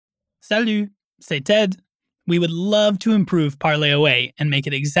Salut, c'est Ted. We would love to improve Parlez Away and make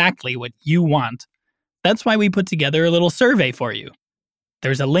it exactly what you want. That's why we put together a little survey for you.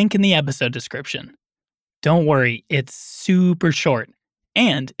 There's a link in the episode description. Don't worry, it's super short,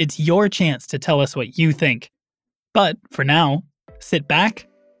 and it's your chance to tell us what you think. But for now, sit back,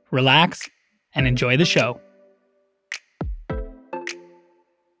 relax, and enjoy the show.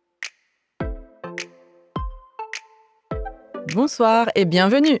 Bonsoir et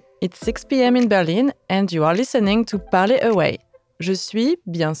bienvenue. It's 6 p.m. in Berlin and you are listening to Parlez Away. Je suis,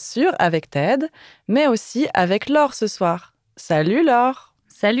 bien sûr, avec Ted, mais aussi avec Laure ce soir. Salut Laure.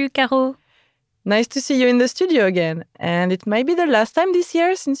 Salut Caro. Nice to see you in the studio again. And it may be the last time this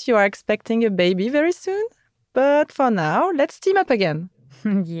year since you are expecting a baby very soon. But for now, let's team up again.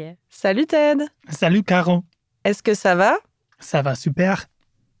 Yeah. Salut Ted. Salut Caro. Est-ce que ça va? Ça va super.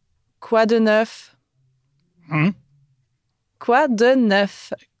 Quoi de neuf? Quoi de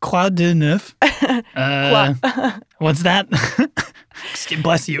neuf? Quoi de neuf? Quoi? What's that?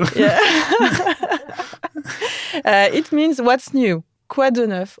 Bless you. Yeah. It means what's new. Quoi de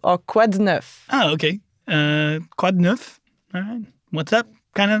neuf or quoi de neuf? Oh, okay. Quoi de neuf? All right. What's up?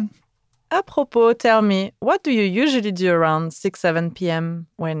 Kind of. À propos, tell me, what do you usually do around 6-7 p.m.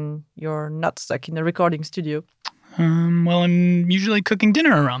 when you're not stuck in a recording studio? Well, I'm usually cooking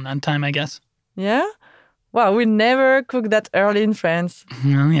dinner around that time, I guess. Yeah? Wow, we never cook that early in France.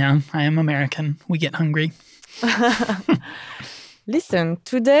 Well, yeah, I am American. We get hungry. Listen,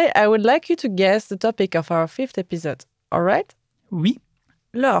 today I would like you to guess the topic of our 5th episode. All right? Oui.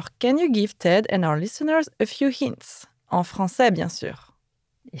 Laure, can you give Ted and our listeners a few hints? En français, bien sûr.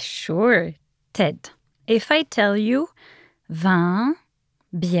 Sure, Ted. If I tell you vin,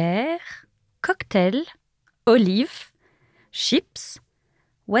 bière, cocktail, olive, chips,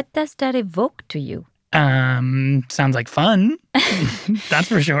 what does that evoke to you? Sounds like fun. That's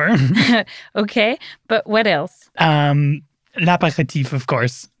for sure. Okay, but what else? L'apéritif, of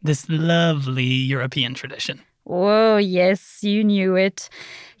course. This lovely European tradition. Oh, yes, you knew it.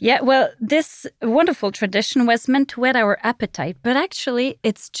 Yeah, well, this wonderful tradition was meant to whet our appetite, but actually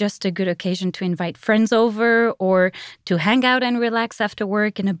it's just a good occasion to invite friends over or to hang out and relax after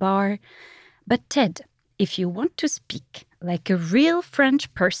work in a bar. But Ted, if you want to speak like a real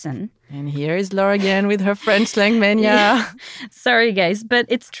French person... And here is Laure again with her French slang mania. Yeah. Sorry, guys, but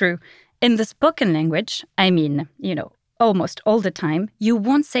it's true. In the spoken language, I mean, almost all the time, you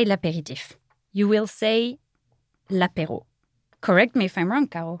won't say l'apéritif. You will say l'apéro. Correct me if I'm wrong,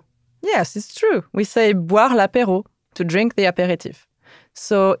 Caro. Yes, it's true. We say boire l'apéro, to drink the apéritif.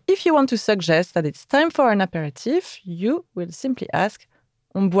 So if you want to suggest that it's time for an apéritif, you will simply ask,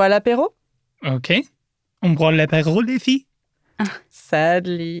 on boit l'apéro? Okay. On boit l'apéro, les filles?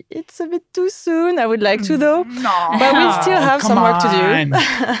 Sadly, it's a bit too soon. I would like to, though. No. But we'll still have some work to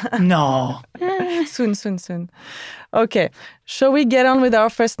do. No. Soon. Okay, shall we get on with our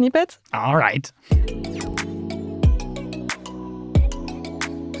first snippet? All right.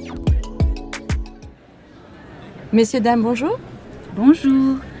 Messieurs, dames, bonjour.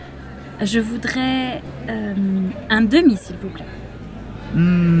 Bonjour. Je voudrais un demi, s'il vous plaît.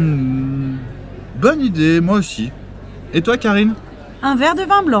 Bonne idée, moi aussi. Et toi, Karine? Un verre de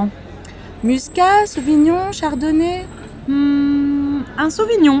vin blanc. Muscat, Sauvignon, Chardonnay? Un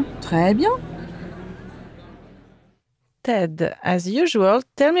Sauvignon. Très bien. Ted, as usual,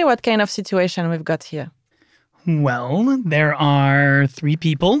 tell me what kind of situation we've got here. Well, there are 3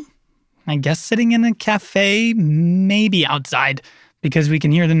 people, I guess sitting in a cafe, maybe outside, because we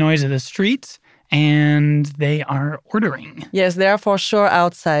can hear the noise of the streets, and they are ordering. Yes, they are for sure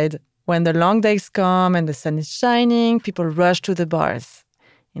outside. When the long days come and the sun is shining, people rush to the bars.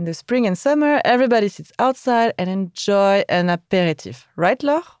 In the spring and summer, everybody sits outside and enjoy an apéritif. Right,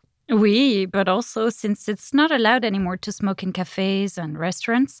 Laure? Oui, but also since it's not allowed anymore to smoke in cafes and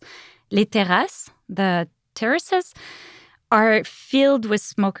restaurants, les terrasses, the terraces, are filled with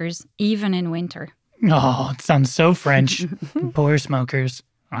smokers, even in winter. Oh, it sounds so French. Poor smokers.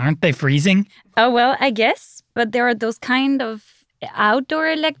 Aren't they freezing? Oh, well, I guess. But there are those kind of outdoor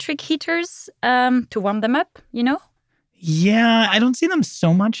electric heaters to warm them up, Yeah, I don't see them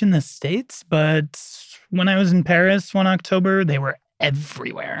so much in the States, but when I was in Paris one October, they were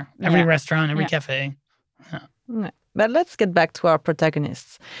everywhere. Every restaurant, every cafe. Yeah. But let's get back to our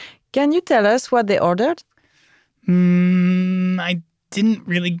protagonists. Can you tell us what they ordered? I didn't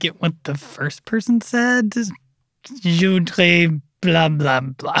really get what the first person said. Je voudrais blah, blah,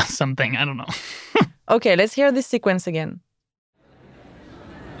 blah, something. I don't know. Okay, let's hear this sequence again.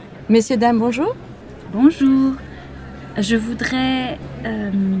 Messieurs, dames, bonjour. Bonjour. Je voudrais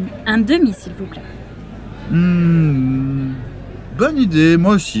un demi, s'il vous plaît. Bonne idée,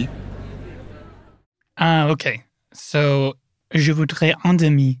 moi aussi. Okay. So, je voudrais un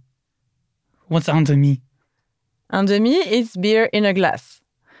demi. What's un demi? Un demi is beer in a glass.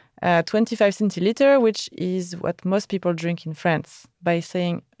 25 centiliter, which is what most people drink in France. By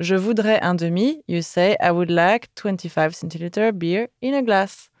saying je voudrais un demi, you say I would like 25 centiliter beer in a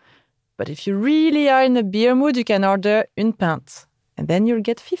glass. But if you really are in a beer mood, you can order une pinte, and then you'll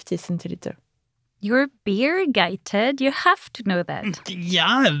get 50 centiliter. You're a beer guy, Ted. You have to know that.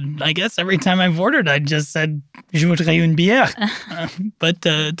 Yeah, I guess every time I've ordered, I just said je voudrais une bière. But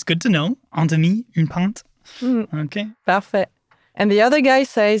it's good to know. Un demi, une pinte. Okay. Parfait. And the other guy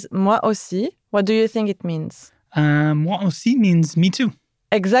says moi aussi. What do you think it means? Moi aussi means me too.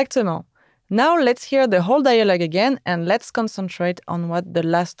 Exactement. Now let's hear the whole dialogue again and let's concentrate on what the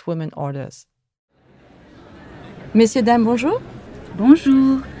last woman orders. Messieurs, dames, bonjour.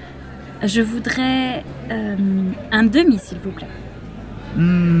 Bonjour. Je voudrais un demi, s'il vous plaît.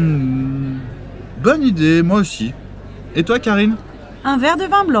 Bonne idée, moi aussi. Et toi, Karine? Un verre de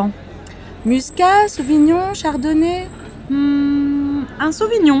vin blanc. Muscat, Sauvignon, Chardonnay. Un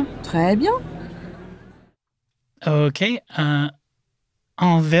Sauvignon. Très bien. Okay.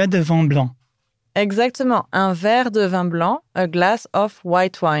 Un verre de vin blanc. Exactement. Un verre de vin blanc, a glass of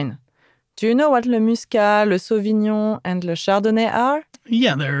white wine. Do you know what le Muscat, le Sauvignon, and le Chardonnay are?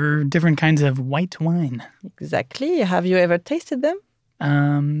 Yeah, there are different kinds of white wine. Exactly. Have you ever tasted them?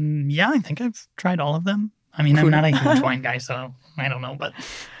 Yeah, I think I've tried all of them. I mean, Cool. I'm not a huge wine guy, so I don't know, but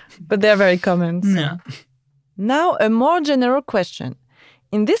But they're very common. so- yeah. Now, a more general question.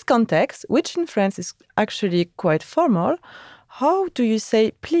 In this context, which in France is actually quite formal, how do you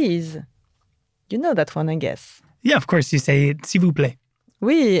say please? You know that one, I guess. Yeah, of course, you say s'il vous plaît.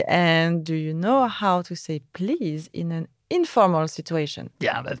 Oui, and do you know how to say please in an informal situation?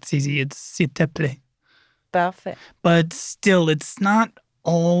 Yeah, that's easy. It's s'il te plaît. Parfait. But still, it's not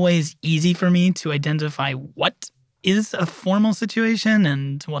always easy for me to identify what is a formal situation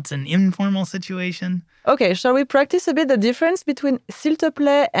and what's an informal situation. Okay, shall we practice a bit the difference between s'il te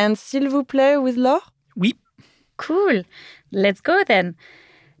plaît and s'il vous plaît with Laure? Oui. Cool. Let's go then.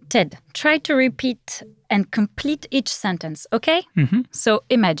 Ted, try to repeat and complete each sentence, okay? Mm-hmm. So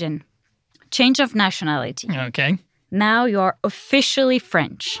imagine, change of nationality. Okay. Now you're officially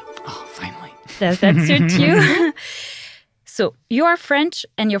French. Oh, finally. Does that suit you? So you are French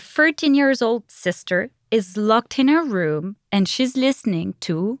and your 13 years old sister is locked in her room and she's listening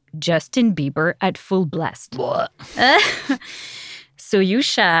to Justin Bieber at full blast. What? So you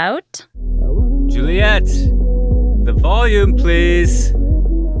shout, Juliette, the volume, please.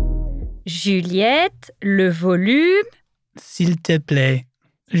 Juliette, le volume. S'il te plaît.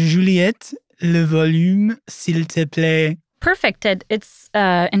 Juliette, le volume, s'il te plaît. Perfect, Ted. It's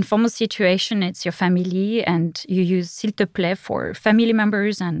informal situation. It's your family, and you use s'il te plaît for family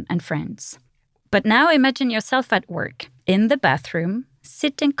members and friends. But now imagine yourself at work, in the bathroom,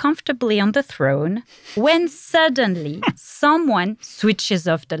 sitting comfortably on the throne, when suddenly someone switches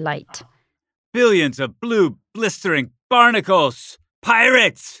off the light. Billions of blue blistering barnacles.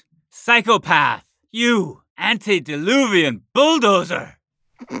 Pirates. Psychopath. You, antediluvian bulldozer.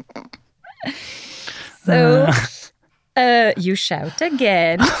 So you shout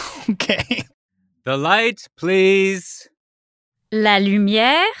again, Okay. The light, please. la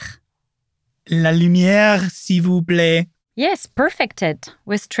lumière. La lumière, s'il vous plaît. Yes, perfect, Ted.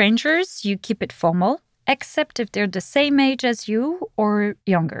 With strangers, you keep it formal, except if they're the same age as you or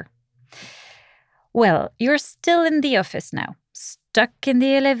younger. Well, you're still in the office now, stuck in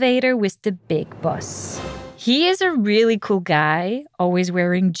the elevator with the big boss. He is a really cool guy, always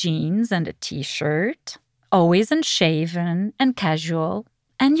wearing jeans and a t-shirt, always unshaven and casual,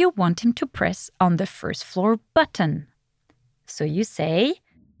 and you want him to press on the first floor button. So you say,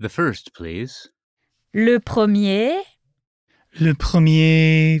 The first, please. le premier. Le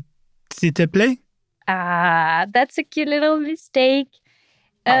premier, s'il te plaît. Ah, that's a cute little mistake.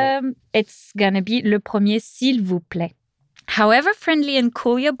 It's gonna be le premier, s'il vous plaît. However friendly and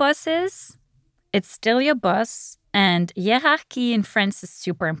cool your boss is, it's still your boss, and hierarchy in France is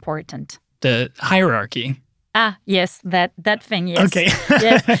super important. The hierarchy. Ah, yes, that thing, yes. Okay.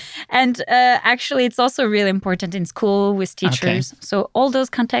 Yes. And actually, it's also really important in school with teachers. So all those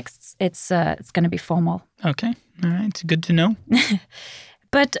contexts, it's going to be formal. Okay. All right. Good to know.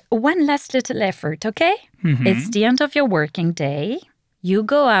 But one last little effort, okay? Mhm. It's the end of your working day. You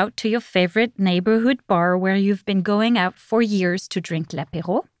go out to your favorite neighborhood bar where you've been going out for years to drink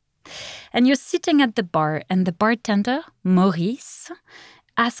l'apéro. And you're sitting at the bar, and the bartender, Maurice,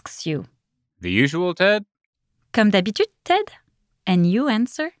 asks you, The usual, Ted? Comme d'habitude, Ted? And you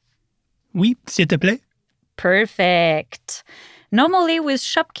answer, Oui, s'il te plaît. Perfect. Normally, with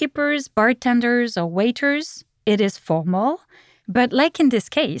shopkeepers, bartenders, or waiters, it is formal. But like in this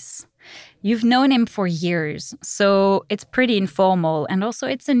case, you've known him for years, so it's pretty informal, and also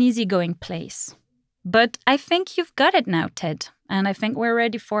it's an easygoing place. But I think you've got it now, Ted. And I think we're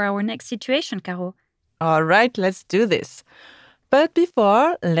ready for our next situation, Caro. All right, let's do this. But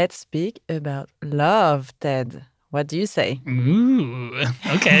before, let's speak about love, Ted. What do you say? Ooh,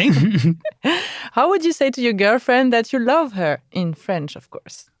 okay. How would you say to your girlfriend that you love her? In French, of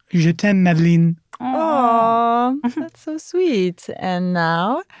course. Je t'aime, Madeleine. Oh, that's so sweet. And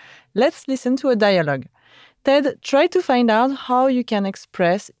now, let's listen to a dialogue. Ted, try to find out how you can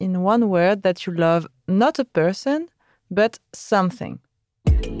express in one word that you love not a person, but something.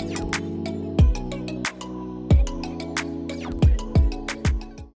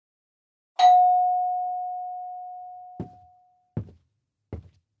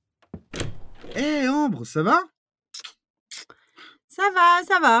 Hé, Ambre, ça va? Ça va,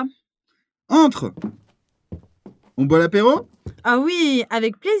 ça va. Entre! On boit l'apéro? Ah oui,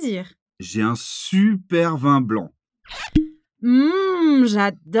 avec plaisir. J'ai un super vin blanc.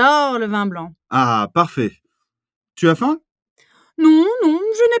 J'adore le vin blanc. Ah, parfait. Tu as faim? Non,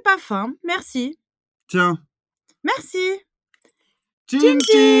 je n'ai pas faim, merci. Tiens. Merci. Tchin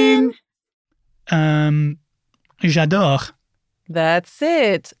tchin! J'adore. That's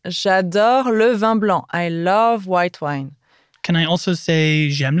it. J'adore le vin blanc. I love white wine. Can I also say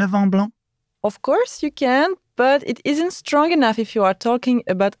j'aime le vin blanc? Of course you can, but it isn't strong enough if you are talking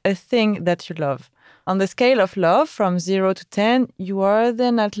about a thing that you love. On the scale of love, from 0 to 10, you are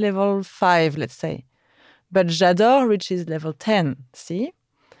then at level 5, let's say. But j'adore reaches level 10, see?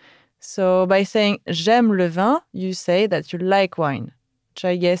 So by saying j'aime le vin, you say that you like wine, which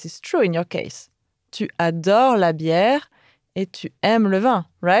I guess is true in your case. Tu adores la bière et tu aimes le vin,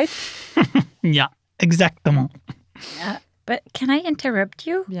 right? Yeah, exactement. But can I interrupt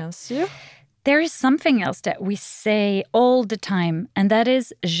you? Bien sûr. There is something else that we say all the time, and that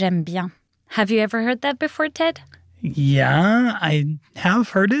is j'aime bien. Have you ever heard that before, Ted? Yeah, I have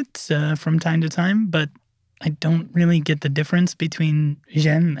heard it from time to time, but I don't really get the difference between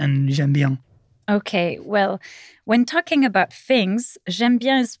j'aime and j'aime bien. Okay, well, when talking about things, j'aime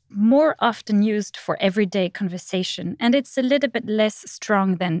bien is more often used for everyday conversation, and it's a little bit less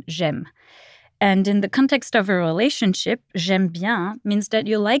strong than j'aime. And in the context of a relationship, j'aime bien means that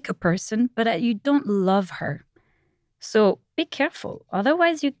you like a person, but that you don't love her. So be careful,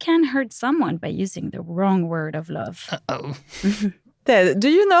 otherwise you can hurt someone by using the wrong word of love. Uh-oh. Ted, do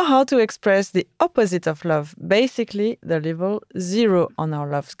you know how to express the opposite of love? Basically, the level 0 on our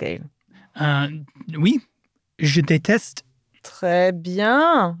love scale. Oui, je déteste. Très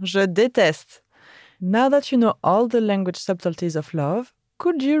bien, je déteste. Now that you know all the language subtleties of love,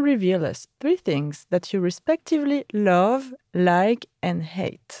 could you reveal us 3 things that you respectively love, like, and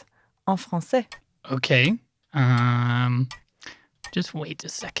hate? En français. Okay. Just wait a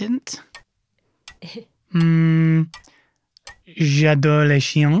second. J'adore les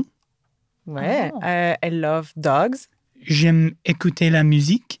chiens. Ouais, Oh. I love dogs. J'aime écouter la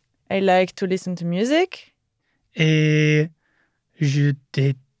musique. I like to listen to music. Et je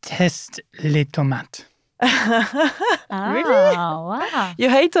déteste les tomates. Really? Wow. You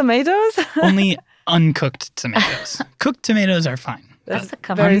hate tomatoes? Only uncooked tomatoes. Cooked tomatoes are fine. That's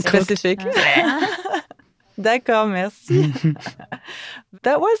a Very comment. specific. D'accord, merci.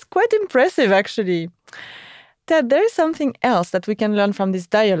 That was quite impressive, actually. Ted, there is something else that we can learn from this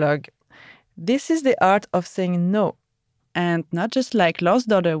dialogue. This is the art of saying no. And not just like Laur's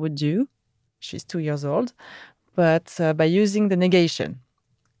daughter would do, she's 2 years old, but by using the negation.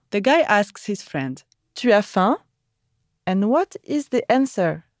 The guy asks his friend, Tu as faim? And what is the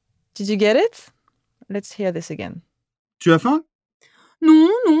answer? Did you get it? Let's hear this again. Tu as faim? Non,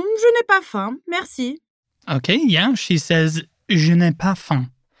 je n'ai pas faim, merci. Okay, yeah, she says je n'ai pas faim.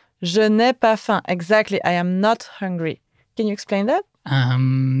 Je n'ai pas faim. Exactly, I am not hungry. Can you explain that?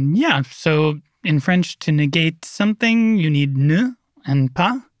 Yeah, so in French, to negate something, you need ne and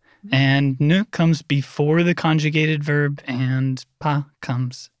pas. And ne comes before the conjugated verb and pas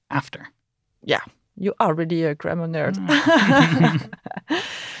comes after. Yeah, you are really a grammar nerd.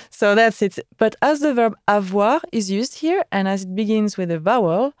 So that's it. But as the verb avoir is used here, and as it begins with a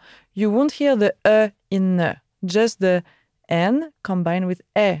vowel, you won't hear the e in ne, just the n combined with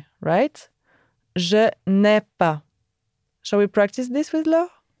e, right? Je n'ai pas. Shall we practice this with Laure?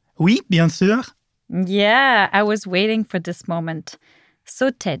 Oui, bien sûr. Yeah, I was waiting for this moment.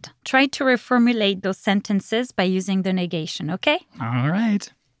 So, Ted, try to reformulate those sentences by using the negation, okay? All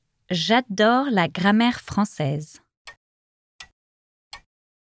right. J'adore la grammaire française.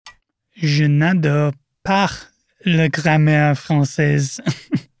 Je n'adore pas la grammaire française.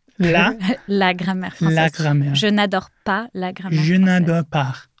 La grammaire française. La grammaire. Je n'adore pas la grammaire Je française. n'adore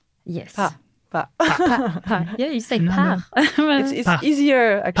pas. Yes. Pas. Pas. Yeah, you say Je n'adore par. It's Pas.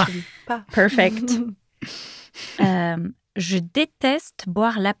 easier, actually. Pas. Perfect. Je déteste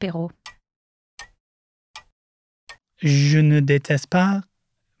boire l'apéro. Je ne déteste pas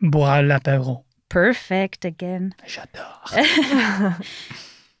boire l'apéro. Perfect again. J'adore.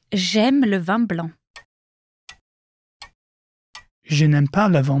 J'aime le vin blanc. Je n'aime pas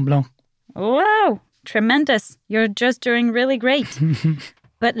le vin blanc. Wow, tremendous. You're just doing really great.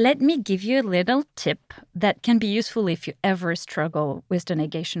 But let me give you a little tip that can be useful if you ever struggle with the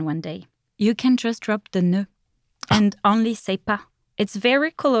negation one day. You can just drop the ne and only say pas. It's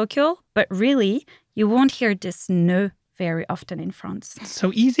very colloquial, but really, you won't hear this ne very often in France.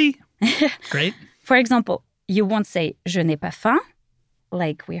 So easy. Great. For example, you won't say je n'ai pas faim,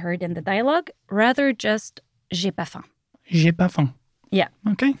 like we heard in the dialogue, rather just j'ai pas faim. J'ai pas faim. Yeah.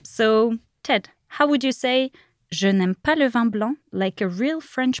 Okay. So, Ted, how would you say je n'aime pas le vin blanc like a real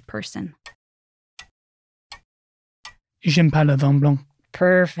French person? J'aime pas le vin blanc.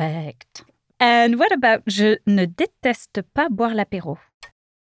 Perfect. And what about je ne déteste pas boire l'apéro?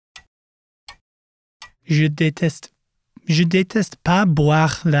 Je déteste pas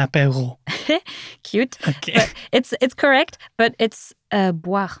boire l'apéro. Cute. Okay. But it's correct, but it's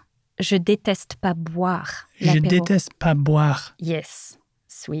boire. Je déteste pas boire Je l'apéro. déteste pas boire. Yes.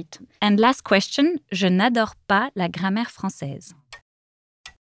 Sweet. And last question, je n'adore pas la grammaire française.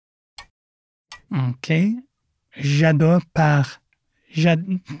 Okay. J'adore pas la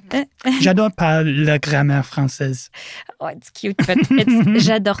grammaire française. Oh, it's cute, but it's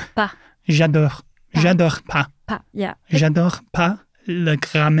j'adore pas. J'adore pas. Pas, yeah. J'adore pas la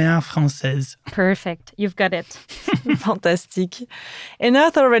grammaire française. Perfect. You've got it. Fantastic.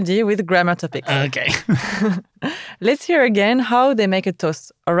 Enough already with grammar topics. Okay. Let's hear again how they make a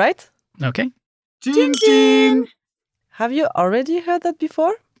toast, all right? Okay. Chin chin. Have you already heard that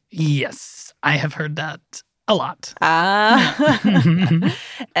before? Yes, I have heard that a lot. Ah.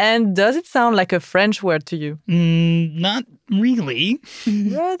 And does it sound like a French word to you? Not really.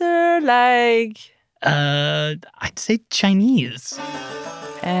 Rather like... I'd say Chinese.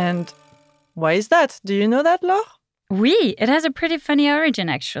 And why is that? Do you know that, Laure? Oui, it has a pretty funny origin,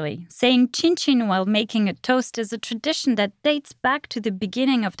 actually. Saying chin chin while making a toast is a tradition that dates back to the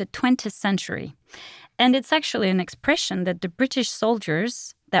beginning of the 20th century. And it's actually an expression that the British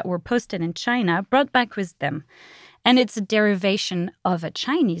soldiers that were posted in China brought back with them. And it's a derivation of a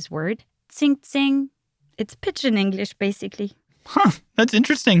Chinese word, tsing tsing. It's pidgin English, basically. Huh, that's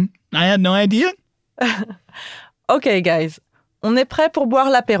interesting. I had no idea. Okay, guys. On est prêt pour boire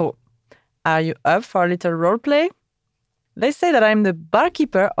l'apéro. Are you up for a little role play? Let's say that I'm the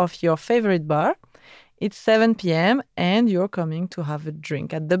barkeeper of your favorite bar. It's 7 p.m. and you're coming to have a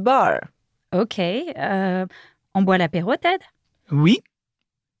drink at the bar. Okay, on boit l'apéro, Ted? Oui.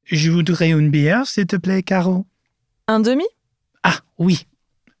 Je voudrais une bière, s'il te plaît, Caro. Un demi? Ah, oui.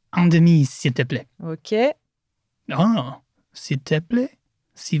 Un demi, s'il te plaît. Okay. Oh, s'il te plaît.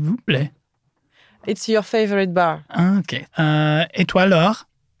 S'il vous plaît. It's your favorite bar. OK. Et toi, Laure?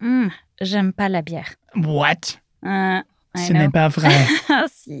 J'aime pas la bière. What? I Ce know. n'est pas vrai. Ah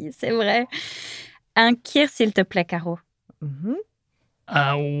si, c'est vrai. Un kir, s'il te plaît, Caro.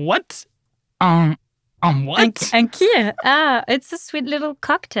 What? What? Un kir? Ah, it's a sweet little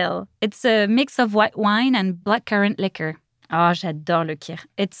cocktail. It's a mix of white wine and blackcurrant liquor. Oh, j'adore le kir.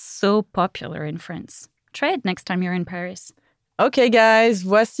 It's so popular in France. Try it next time you're in Paris. Okay, guys.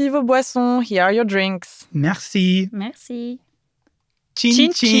 Voici vos boissons. Here are your drinks. Merci. Merci. Chin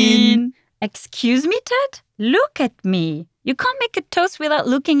Chin chin. chin. Excuse me, Ted? Look at me. You can't make a toast without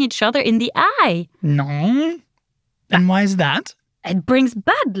looking each other in the eye. No. And why is that? It brings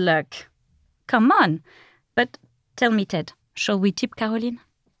bad luck. Come on. But tell me, Ted, shall we tip Caroline?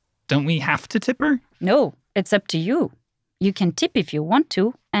 Don't we have to tip her? No, it's up to you. You can tip if you want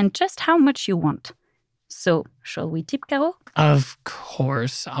to, and just how much you want. So, shall we tip Caro? Of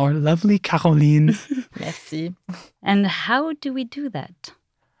course, our lovely Caroline. Merci. And how do we do that?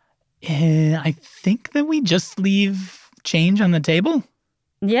 I think that we just leave change on the table.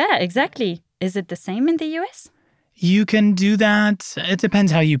 Yeah, exactly. Is it the same in the US? You can do that. It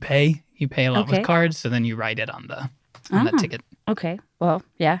depends how you pay. You pay a lot Okay. with cards, so then you write it on the ticket. Okay. Well,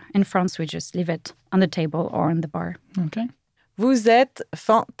 yeah, in France, we just leave it on the table or on the bar. Okay. Vous êtes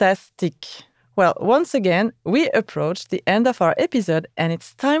fantastique. Well, once again, we approached the end of our episode and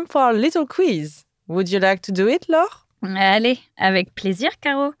it's time for our little quiz. Would you like to do it, Laure? Allez, avec plaisir,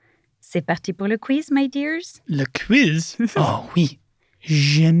 Caro. C'est parti pour le quiz, my dears. Le quiz? Oh oui,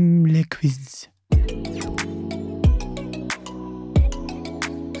 j'aime le quiz.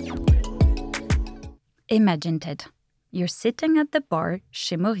 Imagine, Ted, you're sitting at the bar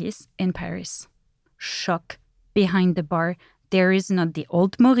chez Maurice in Paris. Shock. Behind the bar, there is not the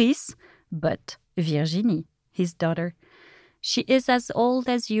old Maurice, but Virginie, his daughter. She is as old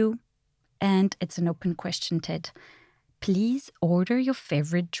as you. And it's an open question, Ted. Please order your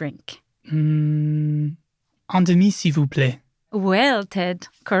favorite drink. Un demi, s'il vous plaît. Well, Ted,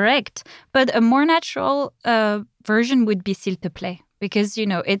 correct. But a more natural version would be s'il te plaît. Because,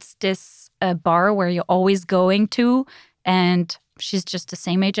 it's this bar where you're always going to, and she's just the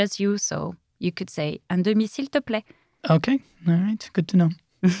same age as you, so you could say un demi, s'il te plaît. Okay, all right, good to know.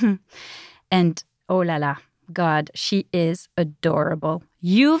 And oh la la, God, she is adorable.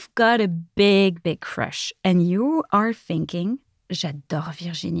 You've got a big, big crush, and you are thinking, j'adore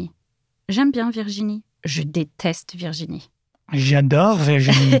Virginie. J'aime bien Virginie. Je déteste Virginie. J'adore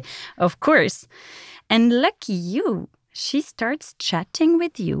Virginie. Of course. And lucky you, she starts chatting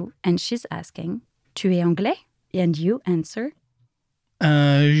with you, and she's asking, tu es anglais? And you answer,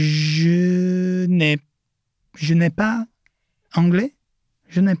 Je n'ai pas anglais.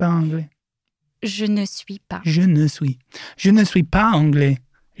 Je n'ai pas anglais. je ne suis pas. Je ne suis pas anglais.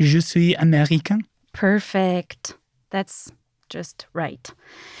 Je suis américain. Perfect. That's just right.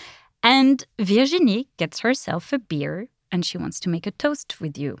 And Virginie gets herself a beer, and she wants to make a toast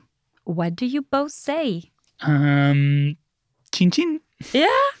with you. What do you both say? Chin chin. Yeah,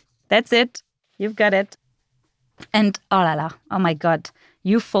 that's it. You've got it. And oh la la, oh my God,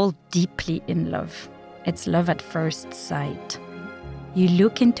 you fall deeply in love. It's love at first sight. You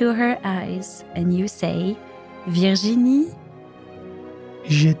look into her eyes and you say, Virginie?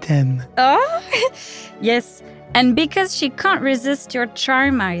 Je t'aime. Oh, yes. And because she can't resist your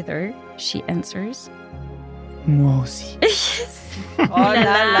charm either, she answers, Moi aussi. yes. Oh la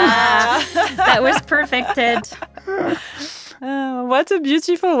la! That was perfected. What a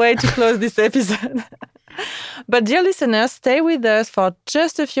beautiful way to close this episode. But dear listeners, stay with us for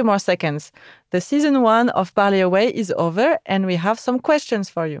just a few more seconds. The season 1 of Parlez Away is over and we have some questions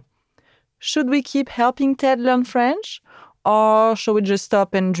for you. Should we keep helping Ted learn French? Or should we just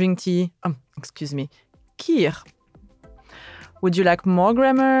stop and drink tea? Kir. Would you like more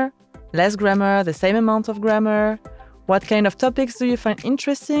grammar, less grammar, the same amount of grammar? What kind of topics do you find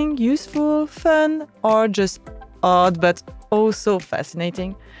interesting, useful, fun, or just odd but also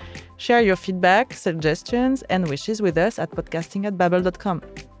fascinating? Share your feedback, suggestions, and wishes with us at podcasting@babbel.com.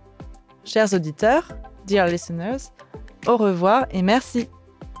 Chers auditeurs, dear listeners, au revoir et merci.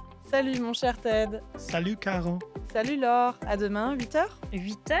 Salut mon cher Ted. Salut Caro. Salut Laure. À demain, 8h?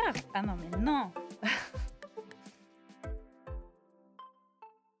 8 heures? Ah non, mais non.